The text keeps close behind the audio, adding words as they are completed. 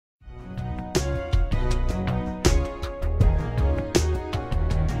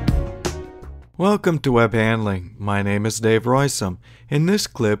Welcome to Web Handling. My name is Dave Roisum. In this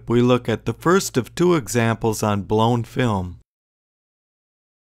clip, we look at the first of two examples on blown film.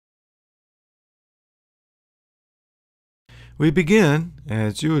 We begin,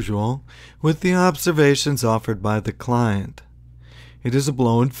 as usual, with the observations offered by the client. It is a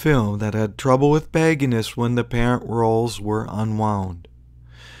blown film that had trouble with bagginess when the parent rolls were unwound.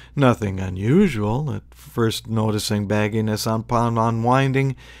 Nothing unusual. At first noticing bagginess upon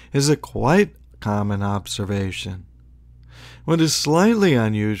unwinding is a quite common observation. What is slightly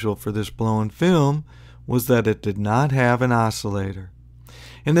unusual for this blown film was that it did not have an oscillator.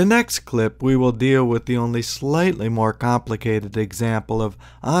 In the next clip, we will deal with the only slightly more complicated example of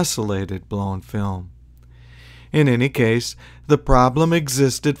oscillated blown film. In any case, the problem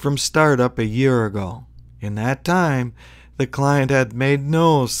existed from startup a year ago. In that time, the client had made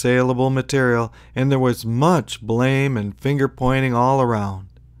no saleable material, and there was much blame and finger-pointing all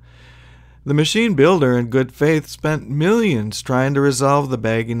around. The machine builder, in good faith, spent millions trying to resolve the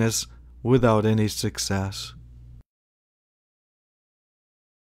bagginess without any success.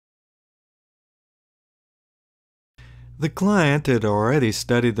 The client had already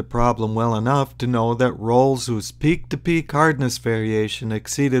studied the problem well enough to know that rolls whose peak-to-peak hardness variation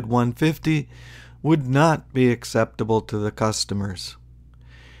exceeded 150 would not be acceptable to the customers.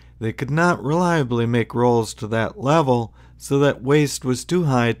 They could not reliably make rolls to that level, so that waste was too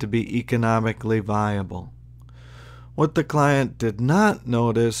high to be economically viable. What the client did not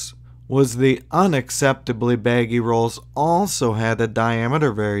notice was the unacceptably baggy rolls also had a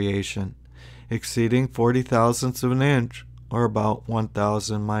diameter variation exceeding 40 thousandths of an inch, or about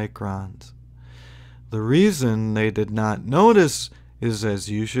 1,000 microns. The reason they did not notice is, as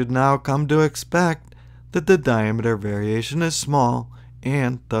you should now come to expect, that the diameter variation is small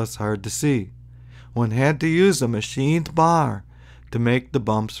and thus hard to see. One had to use a machined bar to make the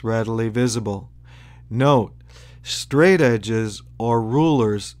bumps readily visible. Note, straight edges or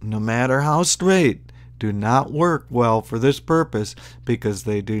rulers, no matter how straight, do not work well for this purpose because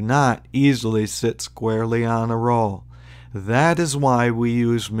they do not easily sit squarely on a roll. That is why we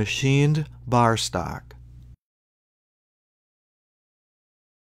use machined bar stock.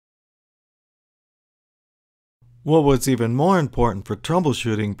 What was even more important for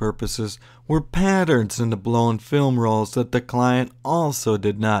troubleshooting purposes were patterns in the blown film rolls that the client also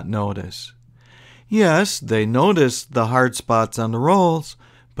did not notice. Yes, they noticed the hard spots on the rolls,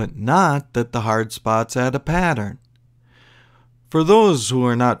 but not that the hard spots had a pattern. For those who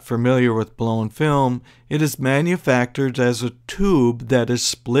are not familiar with blown film, it is manufactured as a tube that is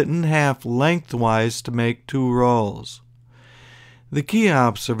split in half lengthwise to make two rolls. The key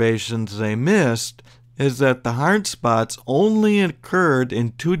observations they missed is that the hard spots only occurred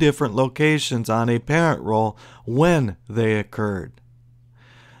in two different locations on a parent roll when they occurred.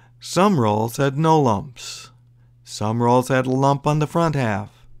 Some rolls had no lumps. Some rolls had a lump on the front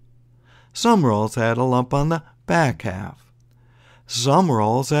half. Some rolls had a lump on the back half. Some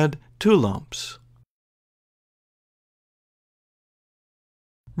rolls had two lumps.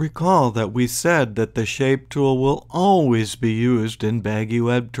 Recall that we said that the shape tool will always be used in Baggy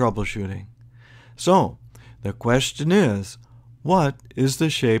web troubleshooting. So, the question is, what is the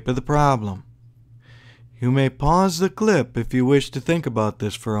shape of the problem? You may pause the clip if you wish to think about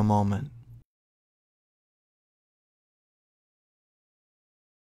this for a moment.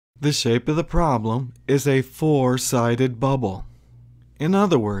 The shape of the problem is a four-sided bubble. In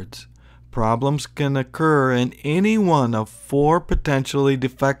other words, problems can occur in any one of four potentially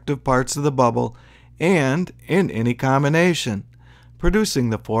defective parts of the bubble and in any combination, producing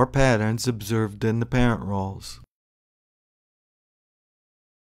the four patterns observed in the parent rolls.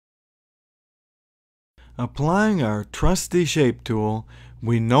 Applying our trusty shape tool,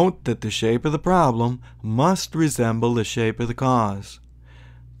 we note that the shape of the problem must resemble the shape of the cause.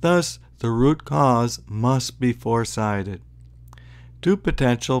 Thus, the root cause must be four-sided. Two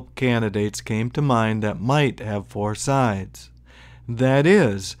potential candidates came to mind that might have four sides. That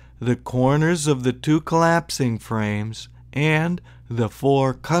is, the corners of the two collapsing frames and the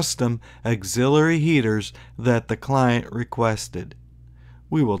four custom auxiliary heaters that the client requested.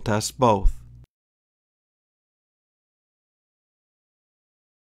 We will test both.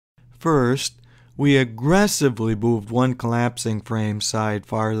 First, we aggressively moved one collapsing frame side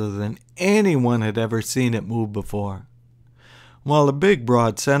farther than anyone had ever seen it move before. While a big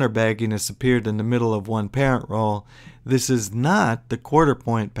broad center bagginess appeared in the middle of one parent roll, this is not the quarter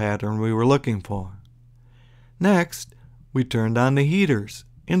point pattern we were looking for. Next, we turned on the heaters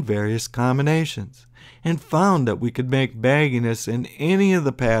in various combinations and found that we could make bagginess in any of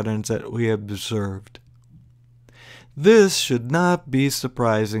the patterns that we observed. This should not be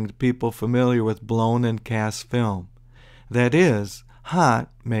surprising to people familiar with blown and cast film. That is,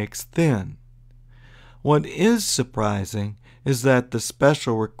 hot makes thin. What is surprising is that the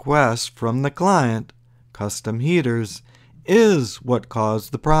special request from the client, custom heaters, is what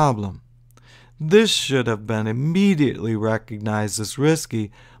caused the problem. This should have been immediately recognized as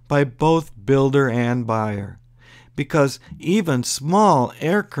risky by both builder and buyer, because even small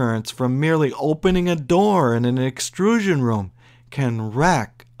air currents from merely opening a door in an extrusion room can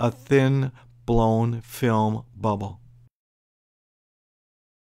wreck a thin blown film bubble.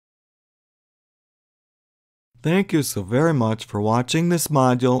 Thank you so very much for watching this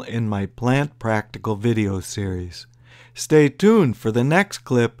module in my Plant Practical video series. Stay tuned for the next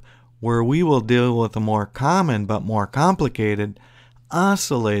clip where we will deal with a more common but more complicated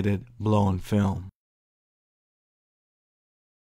oscillated blown film.